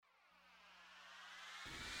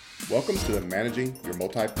Welcome to the Managing Your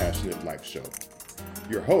Multi-Passionate Life Show.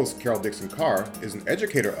 Your host, Carol Dixon Carr, is an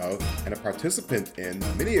educator of and a participant in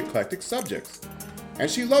many eclectic subjects, and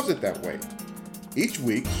she loves it that way. Each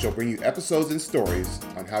week, she'll bring you episodes and stories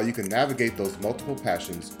on how you can navigate those multiple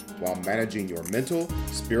passions while managing your mental,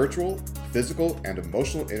 spiritual, physical, and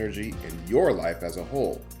emotional energy in your life as a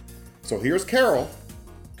whole. So here's Carol.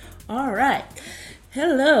 All right.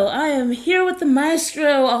 Hello, I am here with the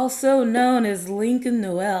maestro, also known as Lincoln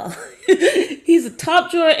Noel. He's a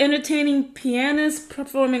top drawer entertaining pianist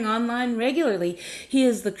performing online regularly. He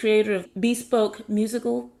is the creator of bespoke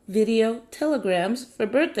musical video telegrams for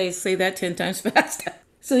birthdays. Say that 10 times fast.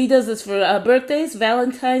 So he does this for birthdays,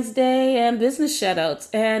 Valentine's Day, and business shoutouts,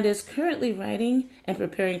 and is currently writing and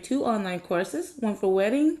preparing 2 online courses, one for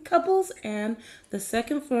wedding couples and the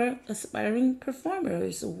second for aspiring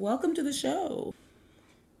performers. Welcome to the show.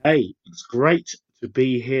 Hey, it's great to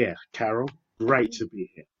be here, Carol. Great to be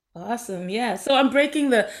here. Awesome, yeah. So I'm breaking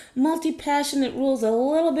the multi-passionate rules a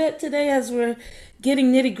little bit today as we're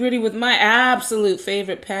getting nitty-gritty with my absolute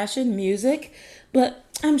favorite passion, music. But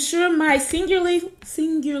I'm sure my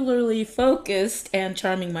singularly focused and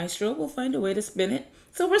charming maestro will find a way to spin it.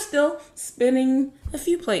 So we're still spinning a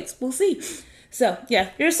few plates. We'll see. So, yeah,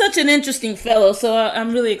 you're such an interesting fellow, so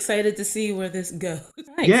I'm really excited to see where this goes.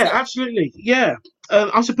 Right, Yeah, absolutely. Yeah.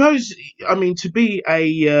 I suppose, to be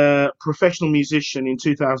a professional musician in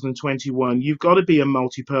 2021, you've got to be a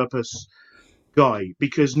multi-purpose guy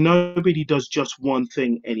because nobody does just one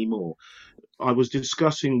thing anymore. I was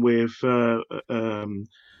discussing with one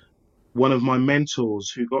of my mentors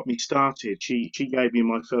who got me started. She gave me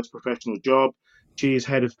my first professional job. She is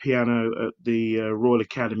head of piano at the Royal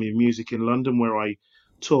Academy of Music in London, where I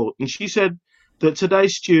taught. And she said that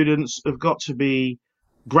today's students have got to be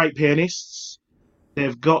great pianists.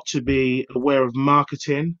 They've got to be aware of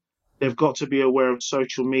marketing. They've got to be aware of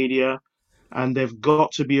social media. And they've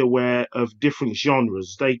got to be aware of different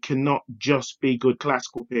genres. They cannot just be good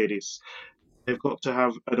classical pianists. They've got to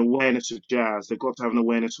have an awareness of jazz. They've got to have an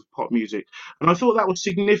awareness of pop music. And I thought that was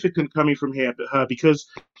significant coming from her because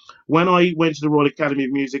when I went to the Royal Academy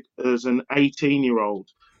of Music as an 18-year-old,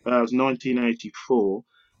 it was 1984,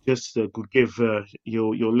 just to give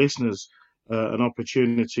your listeners an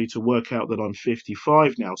opportunity to work out that I'm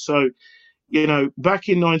 55 now. So, back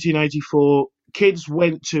in 1984, kids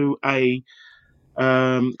went to a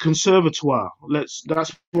conservatoire.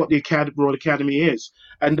 That's what the Royal Academy is,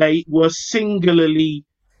 and they were singularly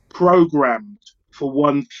programmed for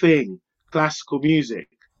one thing: classical music.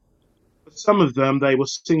 For some of them, they were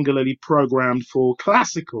singularly programmed for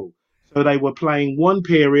classical, so they were playing one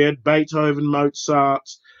period: Beethoven, Mozart,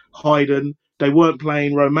 Haydn. They weren't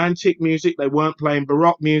playing romantic music. They weren't playing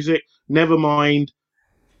Baroque music. Never mind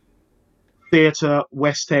theatre,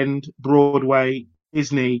 West End, Broadway,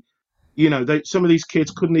 Disney. Some of these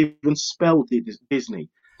kids couldn't even spell Disney,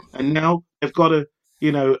 and now they've got a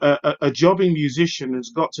jobbing musician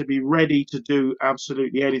has got to be ready to do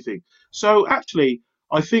absolutely anything. So actually,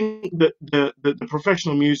 I think that the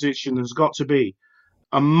professional musician has got to be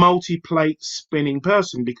a multi-plate spinning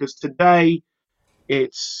person, because today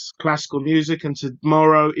it's classical music and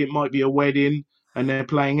tomorrow it might be a wedding and they're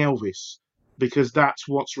playing Elvis, because that's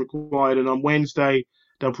what's required. And on Wednesday,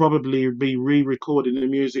 they'll probably be re-recording the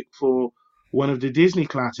music for one of the Disney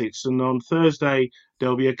classics. And on Thursday,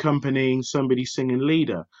 they'll be accompanying somebody singing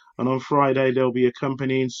Leader. And on Friday, they'll be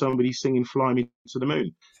accompanying somebody singing Fly Me to the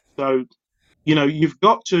Moon. So, you have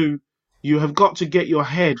got to get your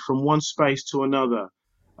head from one space to another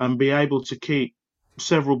and be able to keep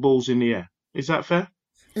several balls in the air. Is that fair?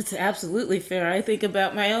 It's absolutely fair. I think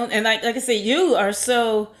about my own, and like I say, you are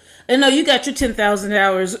so. I know you got your 10,000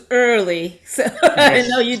 hours early, so I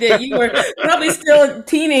know you did. You were probably still a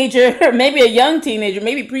teenager, or maybe a young teenager,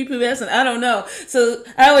 maybe prepubescent. I don't know. So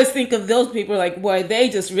I always think of those people like, boy, they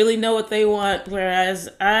just really know what they want. Whereas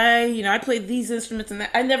I played these instruments and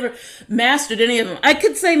I never mastered any of them. I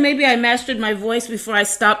could say maybe I mastered my voice before I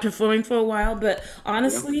stopped performing for a while, but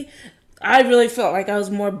honestly. Yeah. I really felt like I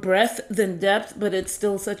was more breadth than depth, but it's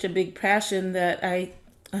still such a big passion that I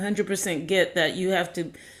 100% get that you have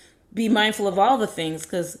to be mindful of all the things,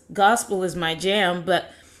 because gospel is my jam,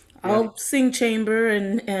 but I'll sing chamber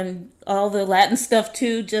and all the Latin stuff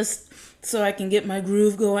too, just so I can get my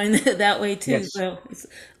groove going that way too. Yes. So it's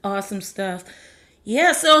awesome stuff.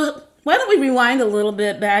 Yeah, so why don't we rewind a little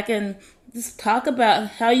bit back and just talk about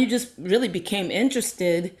how you just really became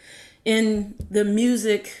interested in the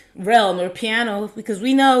music realm or piano, because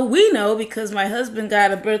we know because my husband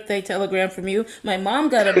got a birthday telegram from you, my mom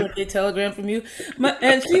got a birthday telegram from you,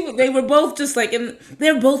 they were both just like, and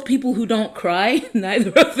they're both people who don't cry, neither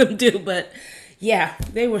of them do, but Yeah,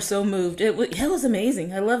 they were so moved. It was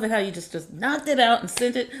amazing. I love it how you just knocked it out and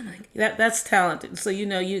sent it. I'm like, that's talented. So you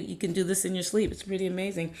know you can do this in your sleep. It's pretty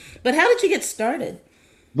amazing. But how did you get started?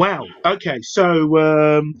 Wow. Okay, so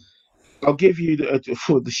I'll give you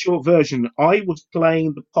for the short version. I was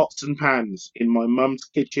playing the pots and pans in my mum's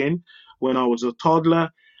kitchen when I was a toddler.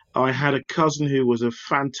 I had a cousin who was a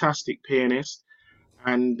fantastic pianist,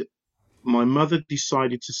 and my mother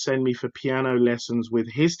decided to send me for piano lessons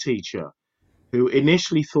with his teacher, who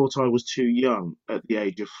initially thought I was too young at the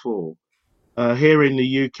age of 4. Here in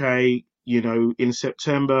the UK, in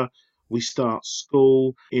September, we start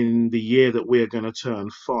school in the year that we're going to turn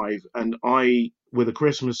 5. And I, with a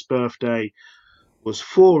Christmas birthday, was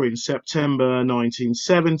 4 in September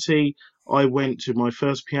 1970. I went to my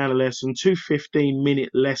first piano lesson, 2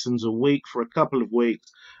 15-minute lessons a week for a couple of weeks,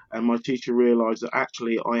 and my teacher realised that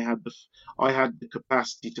actually I had the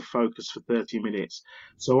capacity to focus for 30 minutes.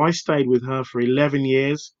 So I stayed with her for 11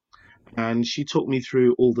 years, and she took me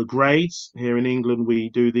through all the grades. Here in England, we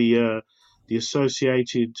do the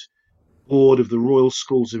Associated Board of the Royal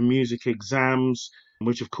Schools of Music exams,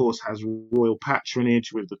 which of course has royal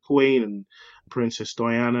patronage with the Queen and Princess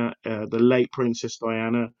Diana, the late Princess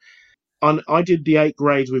Diana. And I did the 8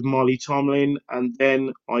 grades with Molly Tomlin, and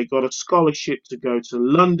then I got a scholarship to go to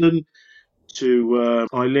London.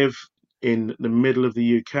 I live in the middle of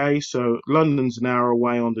the UK, so London's an hour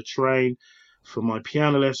away on the train for my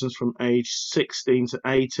piano lessons from age 16 to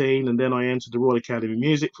 18, and then I entered the Royal Academy of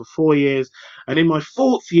Music for 4 years. And in my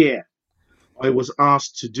fourth year, I was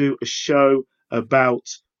asked to do a show about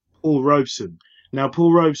Paul Robeson. Now,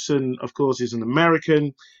 Paul Robeson, of course, is an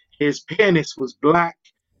American. His pianist was black.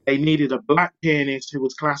 They needed a black pianist who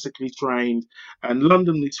was classically trained, and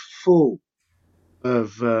London is full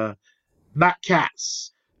of black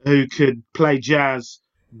cats who could play jazz,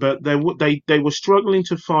 but they were struggling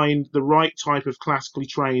to find the right type of classically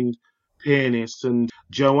trained pianist. And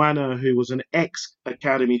Joanna, who was an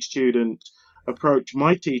ex-academy student, approached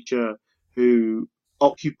my teacher, who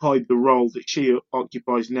occupied the role that she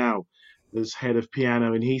occupies now as head of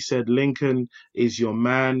piano, and he said, "Lincoln is your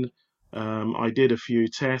man." I did a few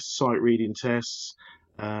tests, sight reading tests.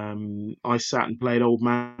 I sat and played Old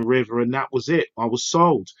Man River, and that was it. I was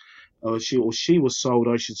sold. She was sold,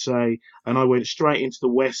 I should say, and I went straight into the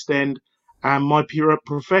West End, and my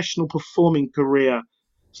professional performing career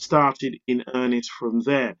started in earnest from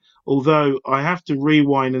there. Although I have to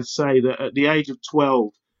rewind and say that at the age of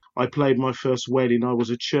 12, I played my first wedding. I was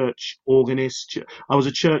a church organist. I was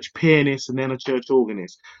a church pianist and then a church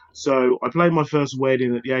organist. So I played my first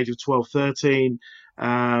wedding at the age of 12, 13.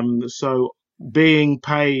 So being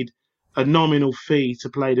paid a nominal fee to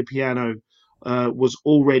play the piano was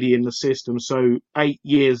already in the system. So 8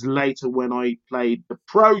 years later, when I played the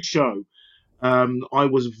pro show, I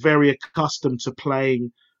was very accustomed to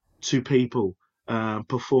playing to people,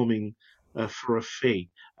 performing for a fee,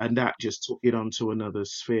 and that just took it onto another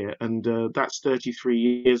sphere. And that's 33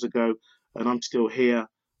 years ago, and I'm still here,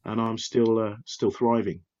 and I'm still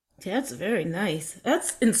thriving. That's very nice.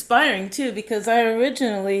 That's inspiring too, because I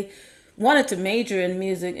originally wanted to major in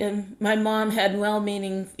music, and my mom had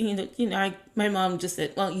well-meaning. My mom just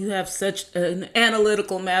said, "Well, you have such an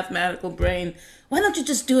analytical, mathematical brain. Why don't you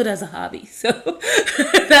just do it as a hobby?" So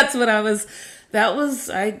that's what I was. That was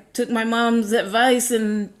I took my mom's advice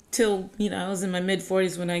until I was in my mid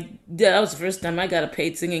 40s when that was the first time I got a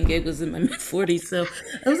paid singing gig was in my mid 40s. So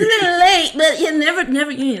I was a little late, but you never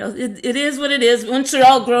it is what it is. Once you're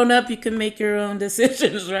all grown up, you can make your own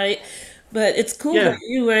decisions, right? But it's cool that Yeah,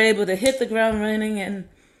 you were able to hit the ground running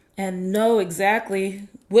and know exactly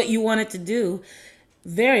what you wanted to do.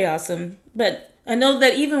 Very awesome. But I know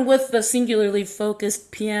that even with the singularly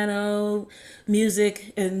focused piano,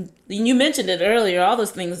 music, and you mentioned it earlier, all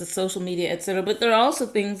those things, the social media, etc. But there are also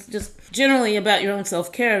things just generally about your own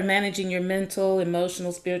self care, managing your mental,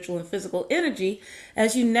 emotional, spiritual, and physical energy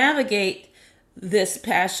as you navigate this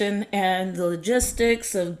passion and the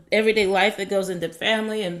logistics of everyday life that goes into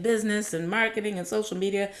family and business and marketing and social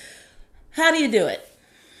media. How do you do it?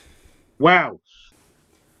 wow.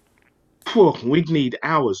 Phew, we'd need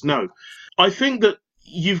hours. No, I think that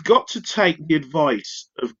you've got to take the advice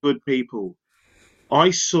of good people.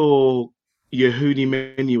 I saw Yehudi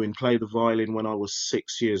Menuhin play the violin when I was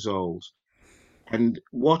 6 years old, and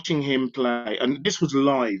watching him play, and this was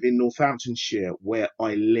live in Northamptonshire where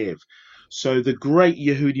I live. So the great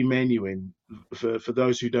Yehudi Menuhin, for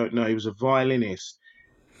those who don't know, he was a violinist.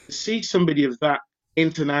 To see somebody of that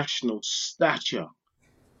international stature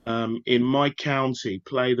in my county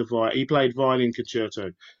play the violin, he played violin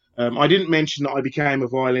concerto. I didn't mention that I became a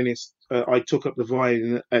violinist. I took up the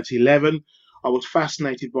violin at 11. I was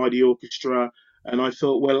fascinated by the orchestra, And I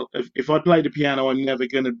thought, well, if I play the piano, I'm never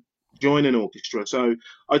going to join an orchestra. So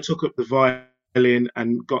I took up the violin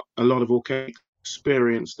and got a lot of orchestral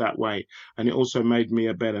experience that way. And it also made me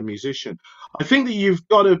a better musician. I think that you've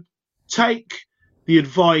got to take the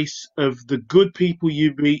advice of the good people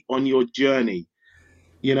you meet on your journey.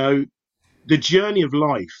 You know, the journey of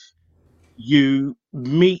life, you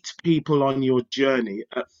meet people on your journey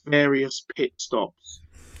at various pit stops.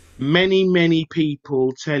 Many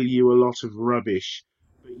people tell you a lot of rubbish,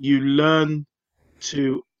 but you learn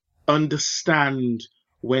to understand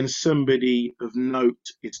when somebody of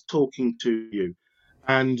note is talking to you.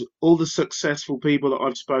 And all the successful people that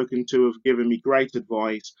I've spoken to have given me great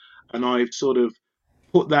advice, and I've sort of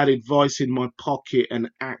put that advice in my pocket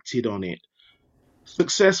and acted on it.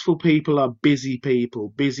 Successful people are busy people.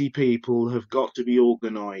 Busy people have got to be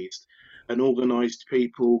organized, and organized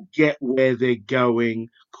people get where they're going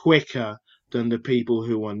quicker than the people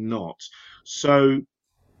who are not. So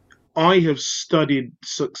I have studied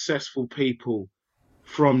successful people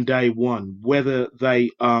from day one, whether they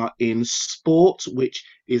are in sport, which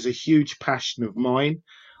is a huge passion of mine,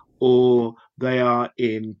 or they are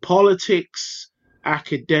in politics,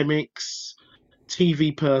 academics,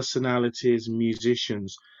 TV personalities,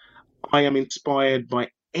 musicians. I am inspired by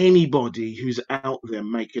anybody who's out there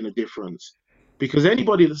making a difference, because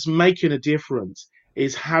anybody that's making a difference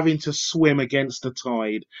is having to swim against the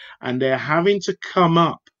tide, and they're having to come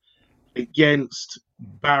up against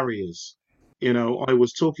barriers. You know, I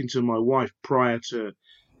was talking to my wife prior to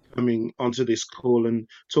coming onto this call and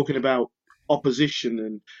talking about opposition,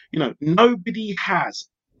 and nobody has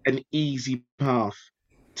an easy path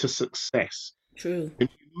to success. True. And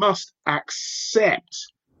you must accept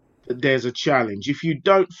that there's a challenge. If you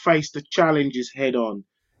don't face the challenges head on,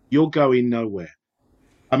 you're going nowhere.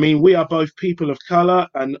 I mean, we are both people of color,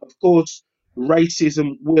 and of course,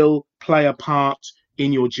 racism will play a part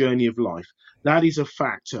in your journey of life. That is a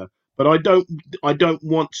factor. But I don't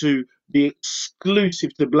want to be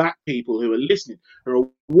exclusive to black people who are listening. There are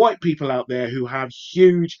white people out there who have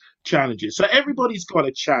huge challenges. So everybody's got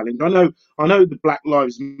a challenge. I know the Black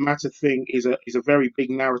Lives Matter thing is a very big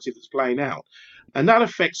narrative that's playing out. And that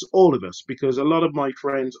affects all of us, because a lot of my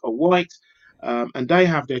friends are white, and they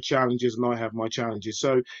have their challenges and I have my challenges.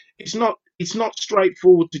 So it's not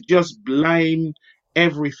straightforward to just blame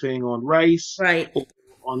everything on race Right. or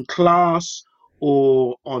on class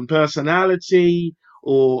or on personality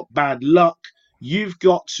or bad luck. You've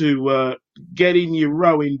got to get in your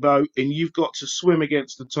rowing boat, and you've got to swim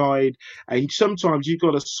against the tide. And sometimes you've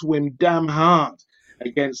got to swim damn hard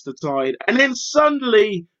against the tide. And then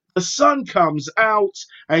suddenly the sun comes out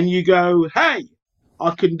and you go, hey,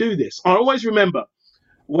 I can do this. I always remember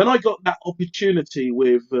when I got that opportunity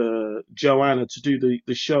with Joanna to do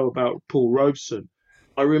the show about Paul Robeson.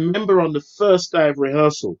 I remember on the first day of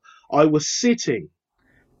rehearsal, I was sitting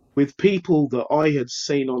with people that I had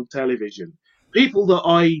seen on television, people that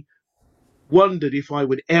I wondered if I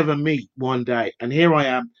would ever meet one day. And here I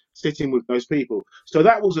am sitting with those people. So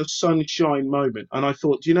that was a sunshine moment. And I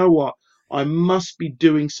thought, you know what? I must be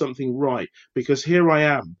doing something right, because here I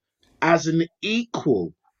am as an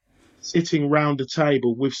equal sitting round a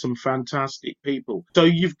table with some fantastic people. So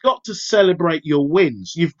you've got to celebrate your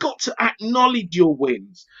wins. You've got to acknowledge your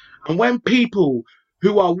wins. And when people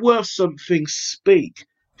who are worth something speak,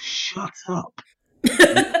 shut up.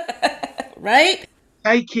 Right?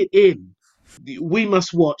 Take it in. We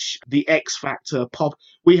must watch the X Factor pop.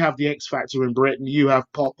 We have the X Factor in Britain. You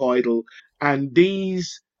have Pop Idol. And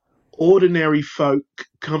these ordinary folk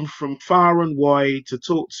come from far and wide to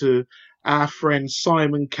talk to our friends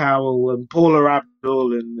Simon Cowell and Paula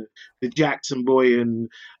Abdul and the Jackson Boy and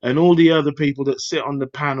all the other people that sit on the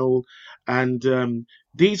panel. And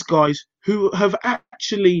these guys who have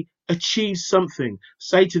actually achieved something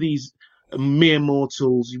say to these mere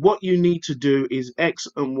mortals, what you need to do is X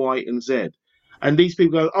and Y and Z. And these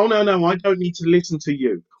people go, oh, no, I don't need to listen to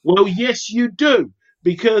you. Well, yes, you do.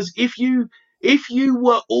 Because if you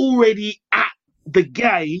were already at the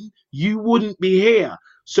game, you wouldn't be here.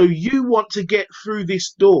 So you want to get through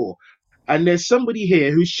this door. And there's somebody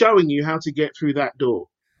here who's showing you how to get through that door.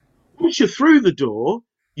 Once you're through the door,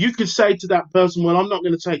 you can say to that person, well, I'm not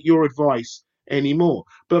going to take your advice anymore.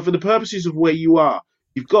 But for the purposes of where you are,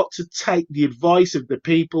 you've got to take the advice of the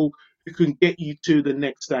people who can get you to the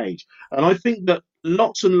next stage. And I think that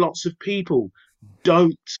lots and lots of people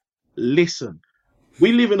don't listen.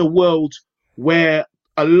 We live in a world where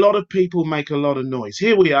a lot of people make a lot of noise.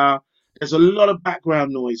 Here we are. There's a lot of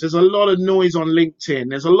background noise. There's a lot of noise on LinkedIn.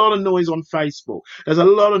 There's a lot of noise on Facebook. There's a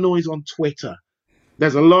lot of noise on Twitter.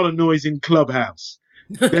 There's a lot of noise in Clubhouse.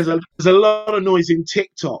 There's a lot of noise in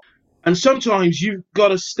TikTok. And sometimes you've got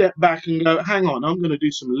to step back and go, hang on, I'm going to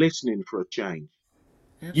do some listening for a change.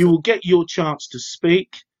 Absolutely. You will get your chance to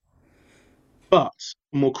speak, but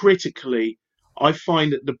more critically, I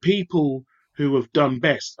find that the people who have done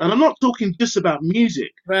best, and I'm not talking just about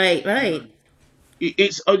music, Right, right.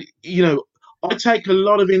 it's, I take a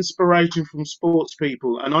lot of inspiration from sports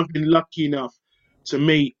people, and I've been lucky enough to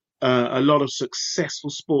meet a lot of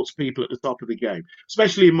successful sports people at the top of the game,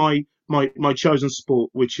 especially in my chosen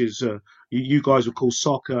sport, which is you guys would call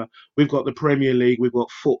soccer. We've got the Premier League, we've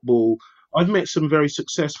got football. I've met some very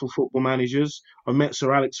successful football managers. I've met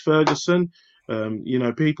Sir Alex Ferguson.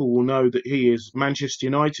 People will know that he is Manchester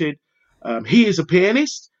United. He is a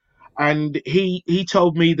pianist, and he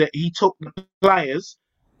told me that he took the players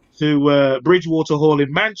to Bridgewater Hall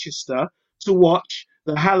in Manchester to watch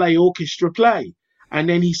the Halle Orchestra play. And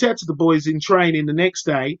then he said to the boys in training the next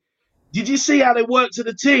day, did you see how they worked as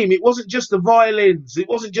a team? It wasn't just the violins, it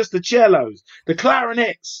wasn't just the cellos, the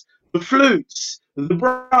clarinets, the flutes, the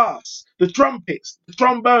brass, the trumpets, the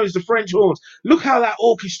trombones, the French horns. Look how that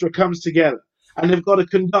orchestra comes together. And they've got a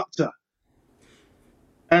conductor.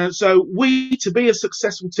 And so we, to be a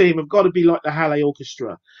successful team, have got to be like the Halle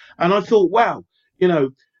Orchestra. And I thought, wow,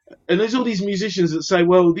 and there's all these musicians that say,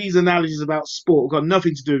 well, these analogies about sport have got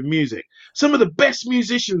nothing to do with music. Some of the best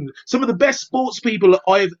musicians, some of the best sports people that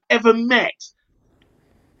I've ever met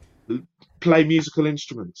play musical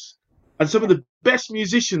instruments. And some of the best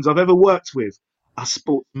musicians I've ever worked with are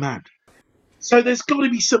sports mad. So there's got to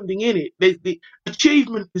be something in it. The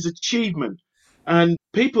achievement is achievement. And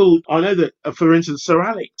people, I know that, for instance, Sir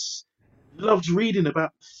Alex loves reading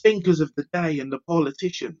about the thinkers of the day and the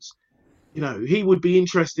politicians. He would be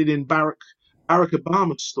interested in Barack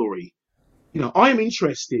Obama's story. I am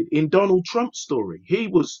interested in Donald Trump's story.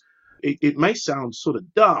 It may sound sort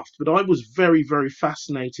of daft, but I was very, very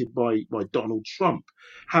fascinated by Donald Trump,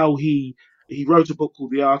 how he wrote a book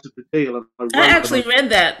called The Art of the Deal. And I actually read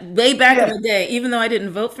that way back in yeah, the day. Even though I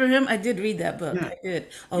didn't vote for him, I did read that book. yeah, I did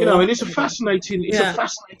a long and it's a time ago. Yeah.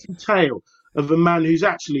 fascinating tale of a man who's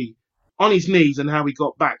actually on his knees and how he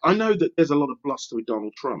got back. I know that there's a lot of bluster with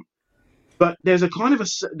Donald Trump, but there's a lot of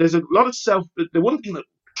the one thing that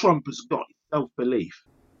Trump has got is self-belief,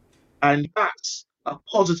 and that's a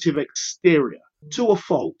positive exterior to a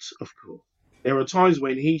fault, of course. There are times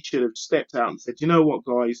when he should have stepped out and said, you know what,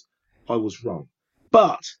 guys, I was wrong.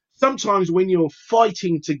 But sometimes when you're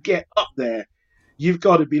fighting to get up there, you've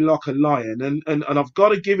got to be like a lion, and I've got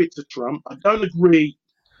to give it to Trump. I don't agree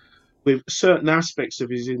with certain aspects of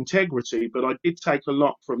his integrity, but I did take a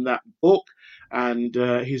lot from that book and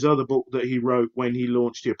his other book that he wrote when he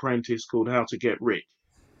launched The Apprentice, called How to Get Rich.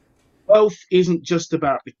 Wealth isn't just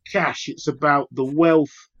about the cash; it's about the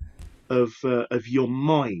wealth of your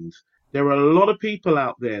mind. There are a lot of people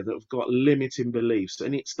out there that have got limiting beliefs,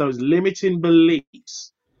 and it's those limiting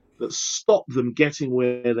beliefs that stop them getting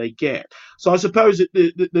where they get. So I suppose that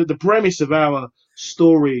the premise of our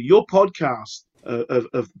story, your podcast,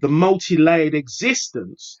 of the multi-layered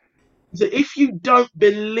existence, is that if you don't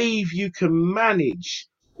believe you can manage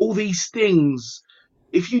all these things,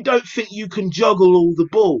 if you don't think you can juggle all the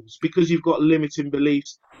balls because you've got limiting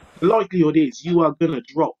beliefs, the likelihood is you are going to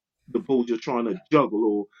drop the balls you're trying to juggle,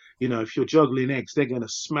 or if you're juggling eggs, they're going to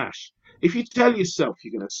smash. If you tell yourself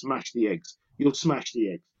you're going to smash the eggs, you'll smash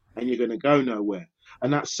the eggs, and you're going to go nowhere.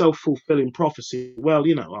 And that self-fulfilling prophecy.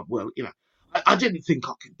 I didn't think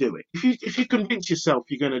I could do it. If you convince yourself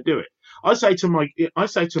you're going to do it, I say to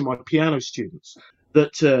my piano students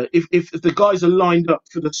that if the guys are lined up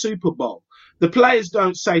for the Super Bowl, the players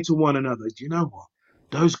don't say to one another, do you know what?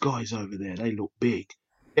 Those guys over there, they look big.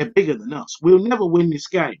 They're bigger than us. We'll never win this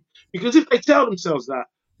game. Because if they tell themselves that,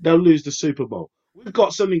 they'll lose the Super Bowl. We've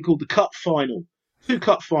got something called the Cup Final, 2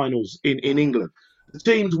 Cup Finals in England. The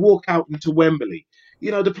teams walk out into Wembley.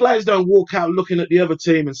 The players don't walk out looking at the other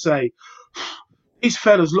team and say, these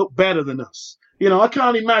fellas look better than us. I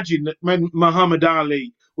can't imagine that when Muhammad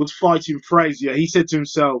Ali was fighting Frazier, he said to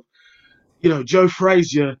himself, Joe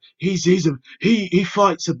Frazier, he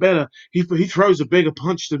fights a better, he throws a bigger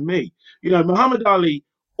punch than me. Muhammad Ali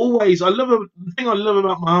always, the thing I love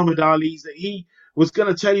about Muhammad Ali is that he was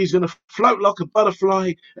going to tell you he's going to float like a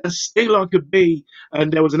butterfly and sting like a bee.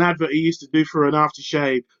 And there was an advert he used to do for an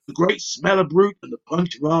aftershave, the great smell of brute and the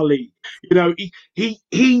punch of Ali.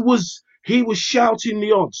 He was shouting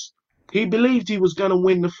the odds. He believed he was going to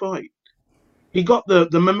win the fight. He got the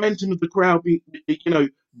momentum of the crowd,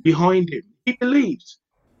 behind him. He believed.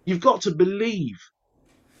 You've got to believe.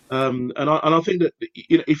 And I think that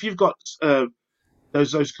if you've got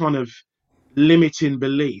those kind of limiting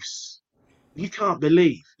beliefs, you can't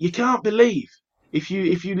believe. You can't believe if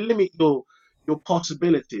you limit your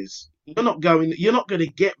possibilities. you're not going to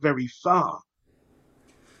get very far.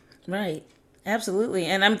 Right. Absolutely.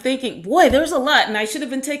 And I'm thinking, boy, there's a lot. And I should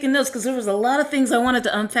have been taking notes because there was a lot of things I wanted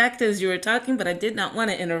to unpack as you were talking, but I did not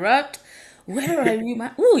want to interrupt. Where are you?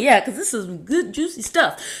 Oh, yeah, because this is good, juicy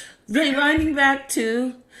stuff. Rewinding back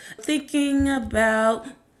to thinking about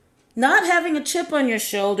not having a chip on your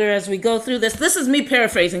shoulder as we go through this. This is me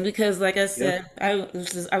paraphrasing because, like I Yeah.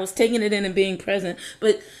 said, I was taking it in and being present.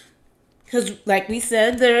 But because like we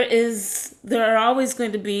said, there are always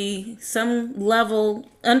going to be some level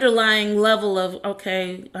underlying level of,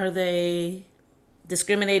 okay, are they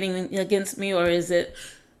discriminating against me, or is it,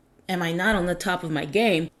 am I not on the top of my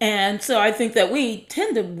game? And so I think that we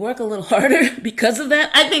tend to work a little harder because of that.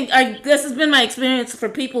 I this has been my experience for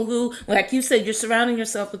people who, like you said, you're surrounding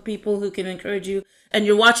yourself with people who can encourage you, and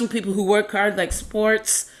you're watching people who work hard, like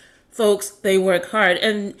sports folks. They work hard,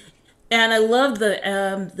 and I love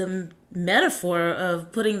the metaphor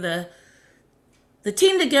of putting the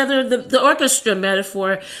team together, the orchestra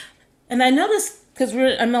metaphor. And I noticed, because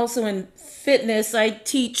I'm also in fitness, I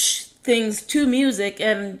teach things to music,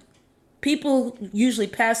 and people usually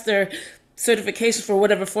pass their certification for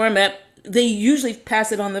whatever format. They usually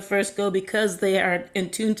pass it on the first go because they are in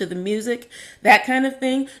tune to the music, that kind of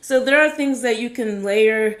thing. So there are things that you can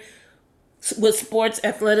layer with sports,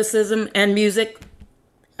 athleticism, and music.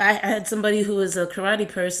 I had somebody who was a karate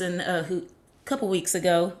person who a couple weeks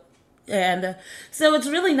ago, and so it's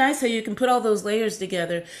really nice how you can put all those layers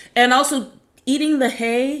together, and also eating the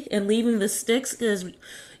hay and leaving the sticks, because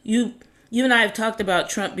you you and I have talked about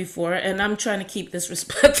Trump before, and I'm trying to keep this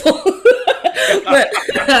respectful. But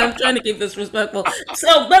I'm trying to keep this respectful.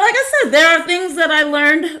 So, but like I said, there are things that I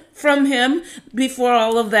learned from him before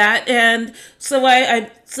all of that, and so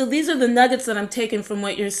so these are the nuggets that I'm taking from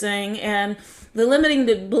what you're saying, and the limiting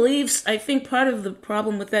the beliefs. I think part of the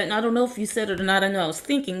problem with that, and I don't know if you said it or not. I know I was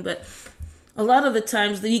thinking, but a lot of the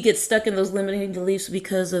times that you get stuck in those limiting beliefs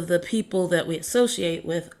because of the people that we associate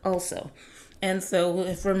with, also. And so,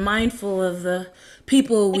 if we're mindful of the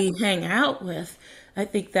people we hang out with, I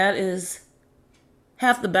think that is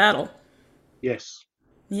half the battle. Yes.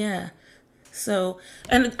 Yeah. So,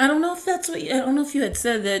 and I don't know if that's what I don't know if you had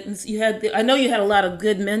said that you had. I know you had a lot of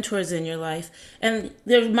good mentors in your life, and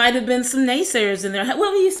there might have been some naysayers in there. What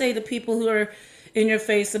will you say to people who are in your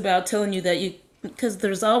face about telling you that you? Because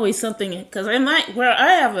there's always something. Because I might where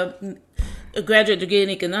I have a graduate degree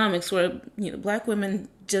in economics, where black women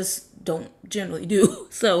just don't generally do.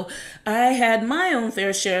 So I had my own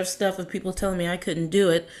fair share of stuff of people telling me I couldn't do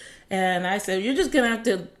it, and I said, "You're just gonna have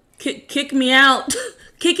to kick me out."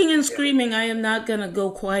 Kicking and screaming, I am not gonna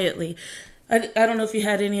go quietly. I don't know if you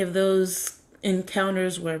had any of those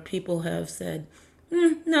encounters where people have said,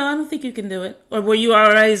 no, I don't think you can do it. Or were you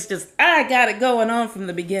always just, I got it going on from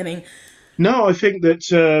the beginning? No, I think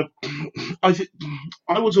that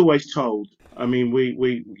I was always told. I mean,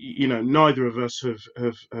 neither of us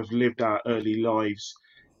have lived our early lives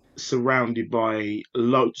surrounded by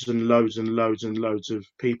loads and loads and loads and loads of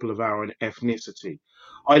people of our ethnicity.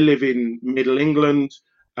 I live in Middle England,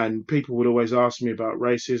 and people would always ask me about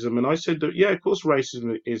racism, and I said that yeah, of course,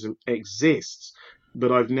 exists,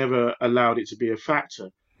 but I've never allowed it to be a factor.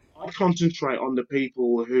 I concentrate on the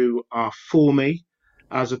people who are for me,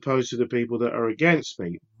 as opposed to the people that are against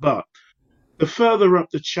me. But the further up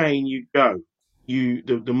the chain you go,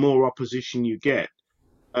 the more opposition you get.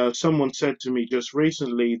 Someone said to me just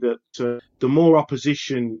recently that the more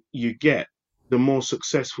opposition you get, the more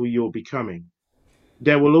successful you're becoming.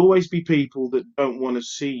 There will always be people that don't want to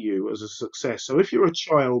see you as a success. So if you're a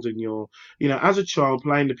child and as a child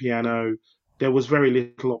playing the piano, there was very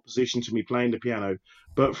little opposition to me playing the piano.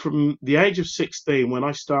 But from the age of 16, when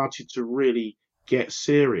I started to really get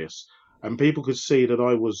serious and people could see that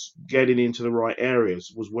I was getting into the right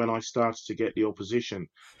areas, was when I started to get the opposition.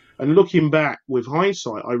 And looking back with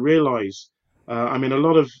hindsight, I realized, a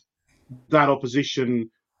lot of that opposition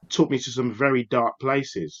took me to some very dark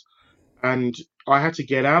places. And I had to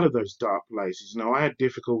get out of those dark places. Now, I had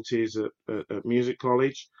difficulties at music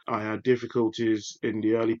college. I had difficulties in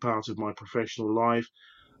the early part of my professional life.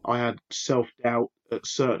 I had self doubt at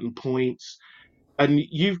certain points. And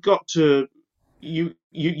you've got to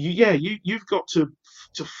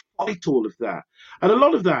fight all of that. And a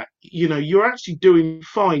lot of that, you're actually doing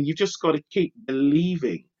fine. You've just got to keep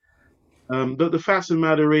believing. But the fact of the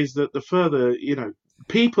matter is that the further,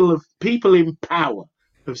 people in power,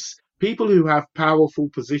 people who have powerful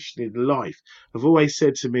position in life, have always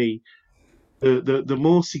said to me, the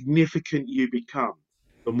more significant you become,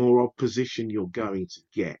 the more opposition you're going to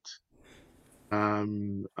get.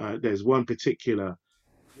 There's one particular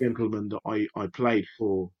gentleman that I played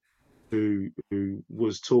for. who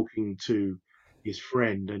was talking to his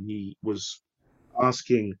friend, and he was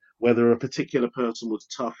asking whether a particular person was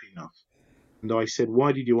tough enough. And I said,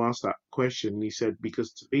 "Why did you ask that question?" And he said,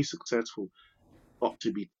 "Because to be successful, got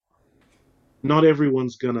to be. Not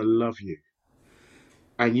everyone's gonna love you,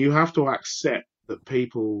 and you have to accept that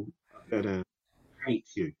people are gonna hate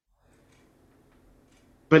you.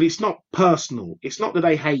 But it's not personal. It's not that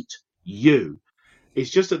they hate you.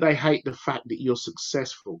 It's just that they hate the fact that you're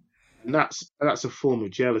successful, and that's a form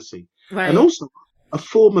of jealousy, and Right. also a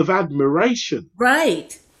form of admiration.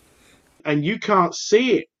 Right. And you can't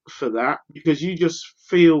see it for that because you just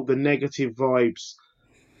feel the negative vibes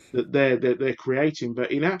that they're creating.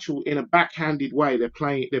 But in a backhanded way, they're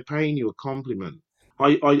paying you a compliment.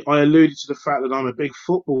 I alluded to the fact that I'm a big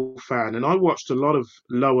football fan, and I watched a lot of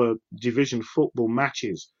lower division football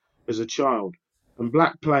matches as a child, and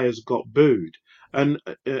black players got booed, and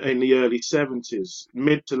in the early 70s,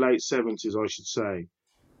 mid to late 70s, I should say.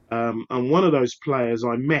 And one of those players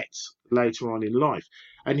I met later on in life,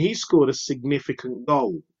 and he scored a significant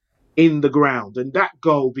goal in the ground, and that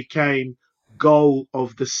goal became goal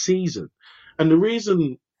of the season. And the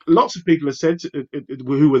reason lots of people have said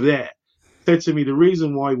who were there said to me the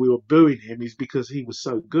reason why we were booing him is because he was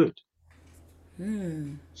so good.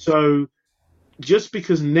 So just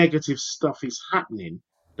because negative stuff is happening,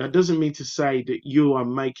 that doesn't mean to say that you are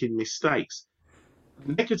making mistakes.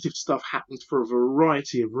 Negative stuff happens for a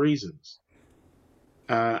variety of reasons,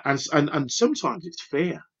 and sometimes it's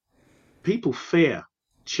fear. People fear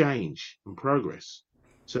change and progress,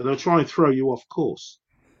 so they'll try and throw you off course.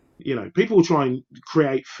 People will try and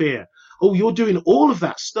create fear. Oh, you're doing all of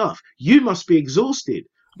that stuff. You must be exhausted.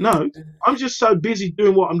 No, I'm just so busy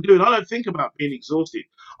doing what I'm doing. I don't think about being exhausted.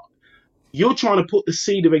 You're trying to put the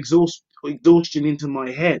seed of exhaustion into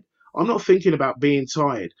my head. I'm not thinking about being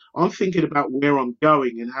tired. I'm thinking about where I'm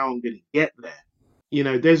going and how I'm going to get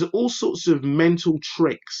there. There's all sorts of mental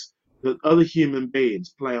tricks that other human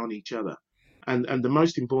beings play on each other. And the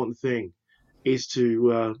most important thing is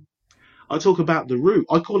to I talk about the route.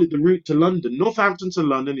 I call it the route to London. Northampton to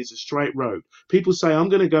London is a straight road. People say, I'm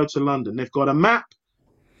going to go to London. They've got a map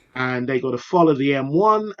and they got to follow the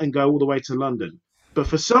M1 and go all the way to London. But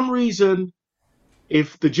for some reason,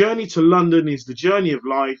 if the journey to London is the journey of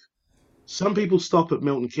life, some people stop at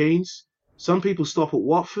Milton Keynes, some people stop at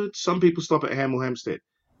Watford, some people stop at Hemel Hempstead.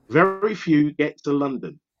 Very few get to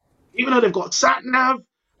London. Even though they've got sat nav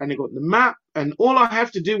and they've got the map, and all I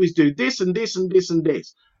have to do is do this and this and this and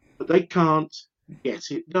this, but they can't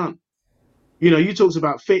get it done. You talked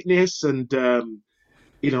about fitness, and I'm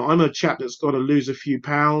a chap that's got to lose a few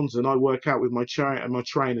pounds, and I work out with my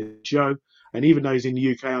trainer Joe. And even though he's in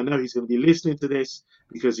the UK, I know he's going to be listening to this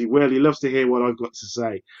because he really loves to hear what I've got to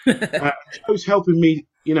say. Joe's helping me.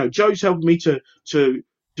 Joe's helping me to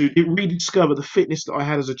rediscover the fitness that I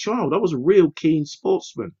had as a child. I was a real keen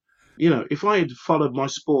sportsman. If I had followed my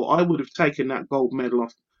sport, I would have taken that gold medal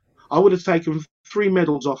off. I would have taken 3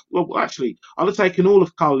 medals off. Well, actually, I'd have taken all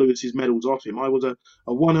of Carl Lewis's medals off him. I was a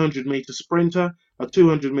 100-meter sprinter, a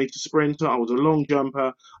 200-meter sprinter. I was a long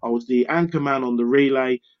jumper. I was the anchor man on the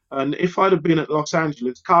relay. And if I'd have been at Los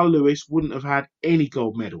Angeles, Carl Lewis wouldn't have had any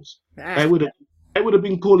gold medals. They would have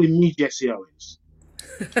been calling me Jesse Owens.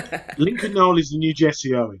 Lincoln Noel is the new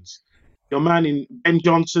Jesse Owens. Your man in Ben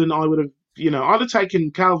Johnson, I'd have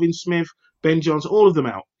taken Calvin Smith, Ben Johnson, all of them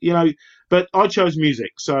out. But I chose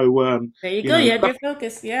music, so there you go. You had your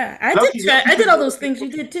focus. Yeah, I did all those things you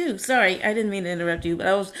did too. Sorry, I didn't mean to interrupt you,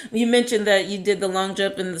 but you mentioned that you did the long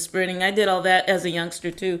jump and the sprinting. I did all that as a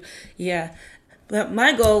youngster too. Yeah. But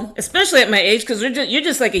my goal, especially at my age, because you're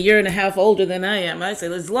just like a year and a half older than I am, I say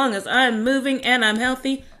as long as I'm moving and I'm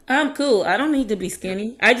healthy, I'm cool. I don't need to be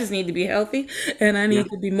skinny. I just need to be healthy, and I need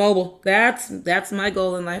to be mobile. That's my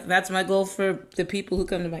goal in life. That's my goal for the people who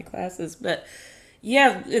come to my classes. But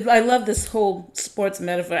yeah, I love this whole sports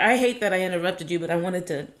metaphor. I hate that I interrupted you, but I wanted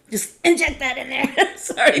to just inject that in there.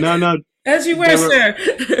 Sorry. No. As you were,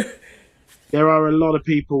 sir. There are a lot of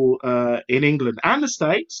people in England and the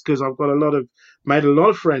States, because I've made a lot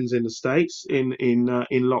of friends in the States in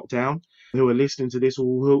lockdown who are listening to this,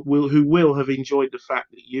 or who will have enjoyed the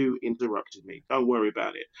fact that you interrupted me. Don't worry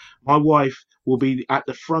about it. My wife will be at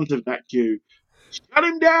the front of that queue. Shut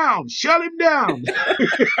him down! Shut him down!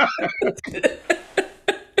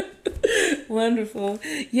 Wonderful.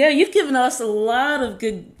 Yeah, you've given us a lot of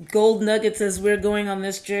good gold nuggets as we're going on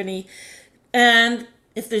this journey. And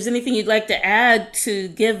if there's anything you'd like to add to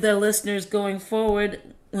give the listeners going forward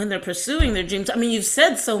when they're pursuing their dreams, I mean, you've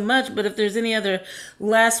said so much, but if there's any other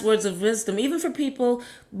last words of wisdom, even for people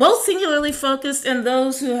both singularly focused and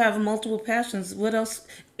those who have multiple passions, what else,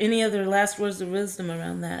 any other last words of wisdom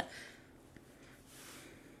around that?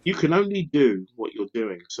 you can only do what you're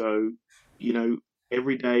doing. So, you know,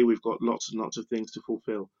 every day we've got lots and lots of things to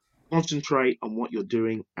fulfill. Concentrate on what you're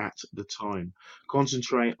doing at the time.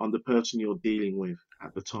 Concentrate on the person you're dealing with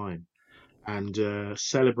at the time, and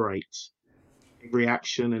celebrate every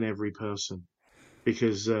action and every person,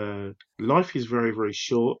 because life is very, very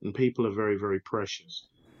short and people are very, very precious.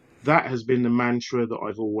 That has been the mantra that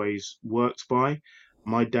I've always worked by.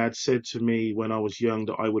 My dad said to me when I was young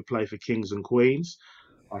that I would play for kings and queens.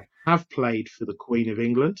 I have played for the Queen of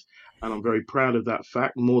England, and I'm very proud of that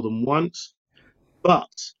fact more than once. But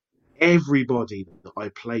everybody that I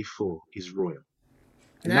play for is royal.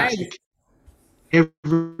 And Nice. that's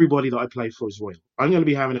everybody that I play for is royal. I'm going to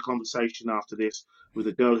be having a conversation after this with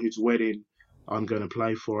a girl whose wedding I'm going to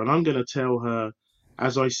play for. And I'm going to tell her,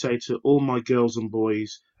 as I say to all my girls and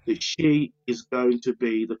boys, that she is going to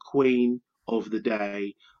be the queen of the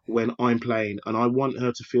day when I'm playing. And I want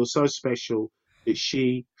her to feel so special that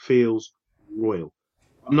she feels royal.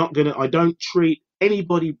 I don't treat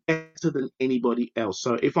anybody better than anybody else.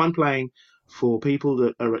 So if I'm playing for people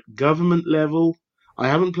that are at government level, I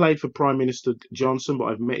haven't played for Prime Minister Johnson, but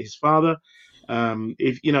I've met his father.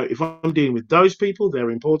 If I'm dealing with those people, they're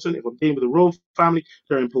important. If I'm dealing with the royal family,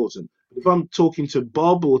 they're important. If I'm talking to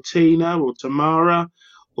Bob or Tina or Tamara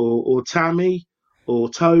or Tammy or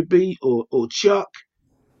Toby or Chuck,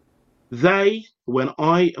 when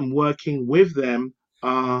I am working with them,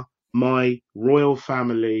 are my royal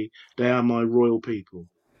family. They are my royal people.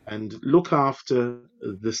 And look after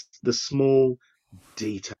the small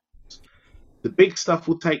details. The big stuff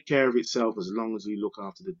will take care of itself as long as you look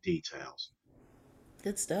after the details.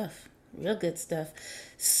 Good stuff. Real good stuff.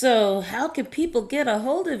 So, how can people get a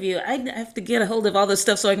hold of you? I have to get a hold of all this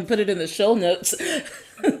stuff so I can put it in the show notes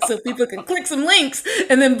so people can click some links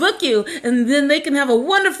and then book you. And then they can have a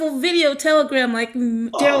wonderful video telegram like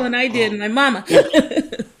Daryl and I did and my mama.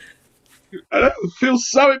 I don't feel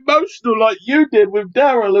so emotional like you did with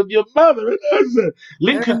Daryl and your mother.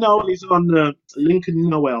 Lincoln Noel is on Lincoln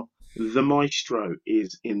Noel. The Maestro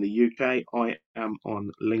is in the UK. I am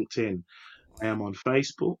on LinkedIn. I am on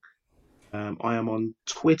Facebook. I am on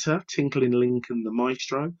Twitter, Tinkling Lincoln the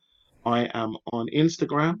Maestro. I am on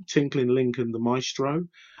Instagram, Tinkling Lincoln the Maestro.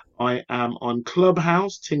 I am on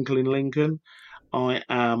Clubhouse, Tinkling Lincoln. I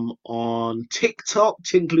am on TikTok,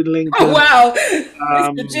 Tinkling Lincoln. Oh, wow.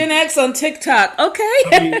 Mr. Gen X on TikTok.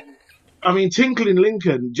 Okay. I mean, Tinkling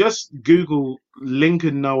Lincoln, just Google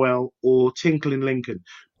Lincoln Noel or Tinkling Lincoln.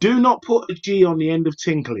 Do not put a G on the end of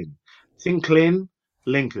Tinkling. Tinkling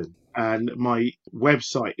Lincoln. And my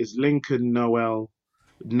website is Lincoln Noel,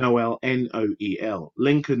 Noel, Noel.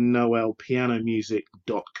 Lincoln Noel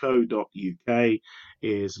pianomusic.co.uk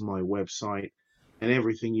is my website. And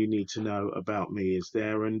everything you need to know about me is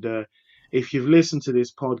there. And if you've listened to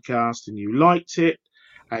this podcast and you liked it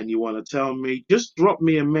and you want to tell me, just drop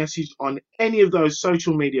me a message on any of those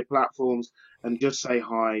social media platforms and just say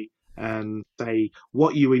hi and say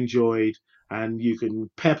what you enjoyed. And you can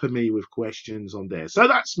pepper me with questions on there. So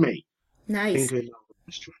that's me. Nice.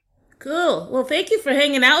 Cool. Well, thank you for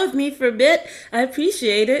hanging out with me for a bit. I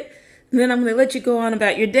appreciate it. And then I'm going to let you go on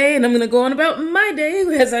about your day, and I'm going to go on about my day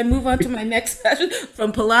as I move on to my next session,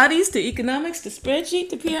 from Pilates to economics to spreadsheet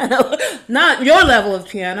to piano. Not your level of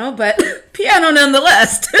piano, but piano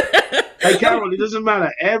nonetheless. Hey, Carol, it doesn't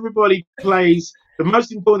matter. Everybody plays. The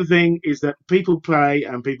most important thing is that people play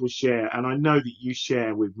and people share. And I know that you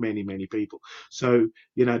share with many, many people. So,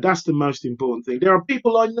 that's the most important thing. There are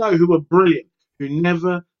people I know who are brilliant, who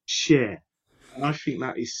never share. And I think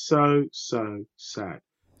that is so, so sad.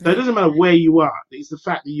 So it doesn't matter where you are. It's the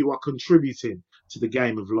fact that you are contributing to the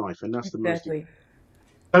game of life. And that's the most important.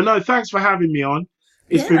 So, no, thanks for having me on.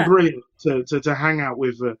 It's been brilliant to hang out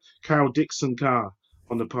with Carol Dixon Carr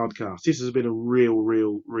on the podcast. This has been a real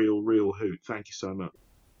hoot. Thank you so much.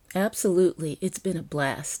 Absolutely. It's been a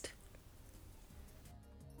blast.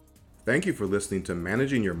 Thank you for listening to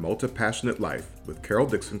Managing Your Multi-Passionate Life with Carol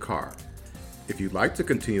Dixon Carr. If you'd like to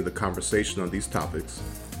continue the conversation on these topics,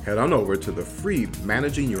 head on over to the free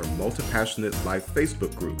Managing Your Multi-Passionate Life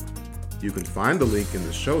Facebook group. You can find the link in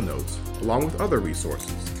the show notes along with other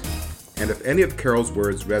resources. And if any of Carol's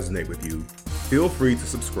words resonate with you, feel free to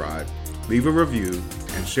subscribe, leave a review,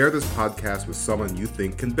 and share this podcast with someone you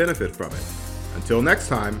think can benefit from it. Until next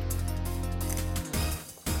time,